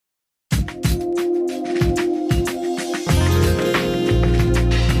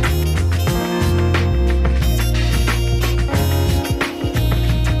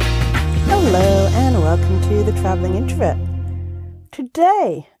Traveling Introvert.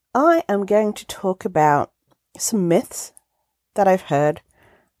 Today, I am going to talk about some myths that I've heard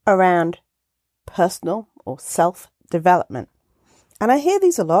around personal or self-development. And I hear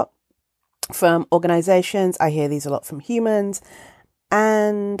these a lot from organizations, I hear these a lot from humans,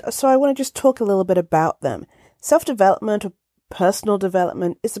 and so I want to just talk a little bit about them. Self-development or personal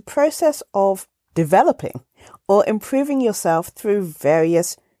development is the process of developing or improving yourself through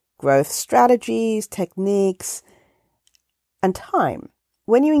various growth strategies, techniques, and time.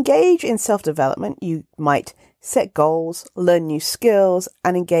 When you engage in self-development, you might set goals, learn new skills,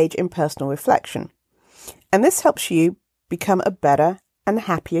 and engage in personal reflection. And this helps you become a better and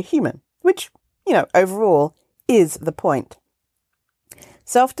happier human, which, overall is the point.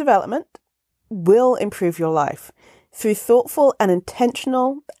 Self-development will improve your life through thoughtful and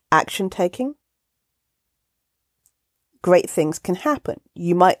intentional action taking. Great things can happen.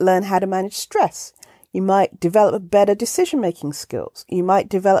 You might learn how to manage stress. You might develop better decision-making skills. You might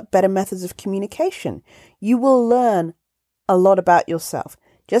develop better methods of communication. You will learn a lot about yourself.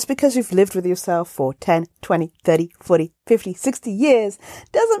 Just because you've lived with yourself for 10, 20, 30, 40, 50, 60 years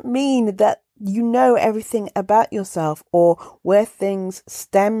doesn't mean that you know everything about yourself or where things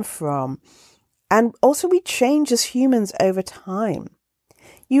stem from. And also we change as humans over time.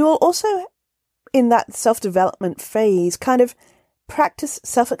 You will also, in that self-development phase, kind of practice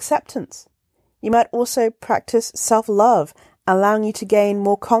self-acceptance. You might also practice self-love, allowing you to gain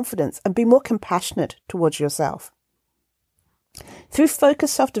more confidence and be more compassionate towards yourself. Through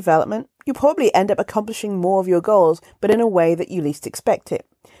focused self-development, you'll probably end up accomplishing more of your goals, but in a way that you least expect it.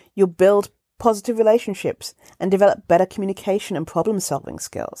 You'll build positive relationships and develop better communication and problem-solving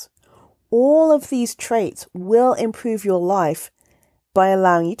skills. All of these traits will improve your life by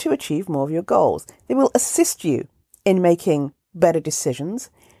allowing you to achieve more of your goals. They will assist you in making better decisions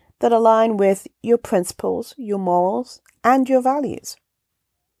that align with your principles, your morals, and your values.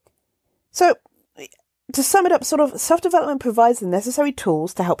 So, to sum it up, self-development provides the necessary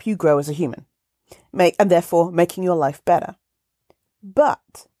tools to help you grow as a human, and therefore making your life better.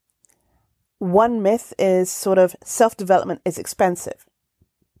 But one myth is self-development is expensive.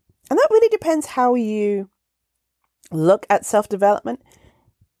 And that really depends how you look at self-development.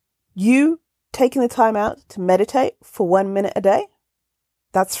 You taking the time out to meditate for 1 minute a day,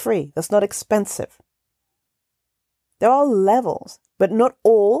 that's free. That's not expensive. There are levels, but not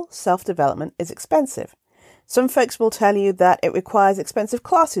all self-development is expensive. Some folks will tell you that it requires expensive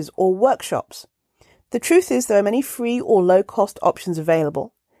classes or workshops. The truth is there are many free or low-cost options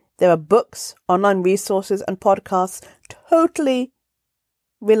available. There are books, online resources, and podcasts totally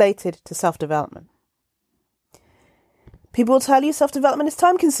related to self-development. People will tell you self-development is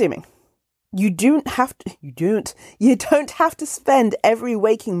time-consuming. You don't have to spend every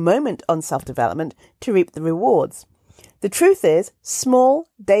waking moment on self-development to reap the rewards. The truth is, small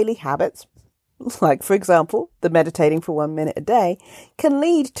daily habits, like for example, the meditating for 1 minute a day, can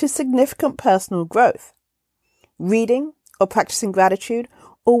lead to significant personal growth. Reading or practicing gratitude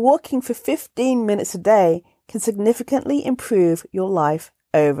or walking for 15 minutes a day can significantly improve your life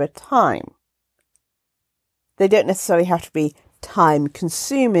over time. They don't necessarily have to be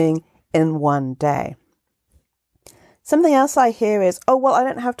time-consuming in one day. Something else I hear is, I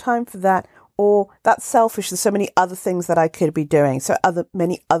don't have time for that, or that's selfish, there's so many other things that I could be doing,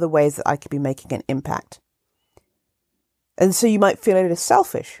 many other ways that I could be making an impact. And so you might feel it is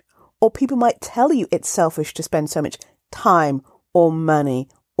selfish, or people might tell you it's selfish to spend so much time or money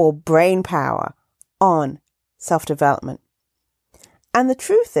or brain power on self-development. And the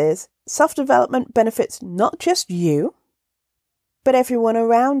truth is, self-development benefits not just you, but everyone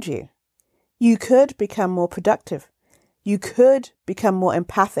around you. You could become more productive. You could become more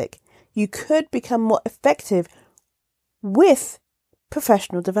empathic. You could become more effective with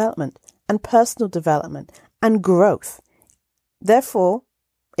professional development and personal development and growth. Therefore,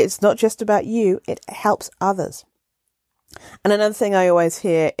 it's not just about you, it helps others. And another thing I always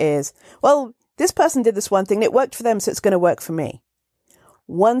hear is, this person did this one thing, it worked for them, so it's going to work for me.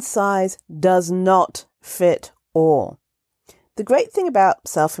 One size does not fit all. The great thing about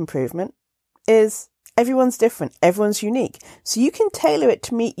self-improvement is everyone's different, everyone's unique, so you can tailor it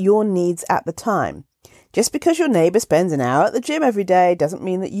to meet your needs at the time. Just because your neighbour spends an hour at the gym every day doesn't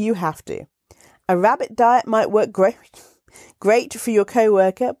mean that you have to. A rabbit diet might work great for your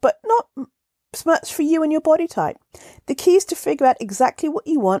co-worker, but not so much for you and your body type. The key is to figure out exactly what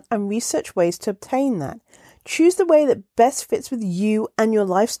you want and research ways to obtain that. Choose the way that best fits with you and your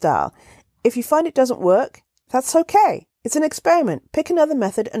lifestyle. If you find it doesn't work, that's okay. It's an experiment. Pick another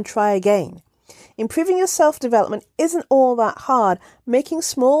method and try again. Improving your self-development isn't all that hard. Making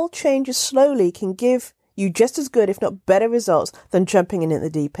small changes slowly can give you just as good, if not better results than jumping in at the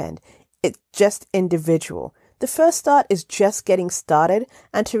deep end. It's just individual. The first start is just getting started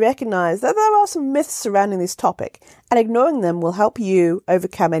and to recognize that there are some myths surrounding this topic, and ignoring them will help you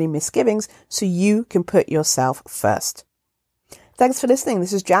overcome any misgivings so you can put yourself first. Thanks for listening.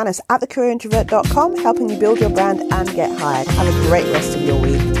 This is Janice at thecareerintrovert.com, helping you build your brand and get hired. Have a great rest of your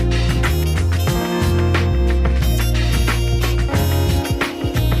week.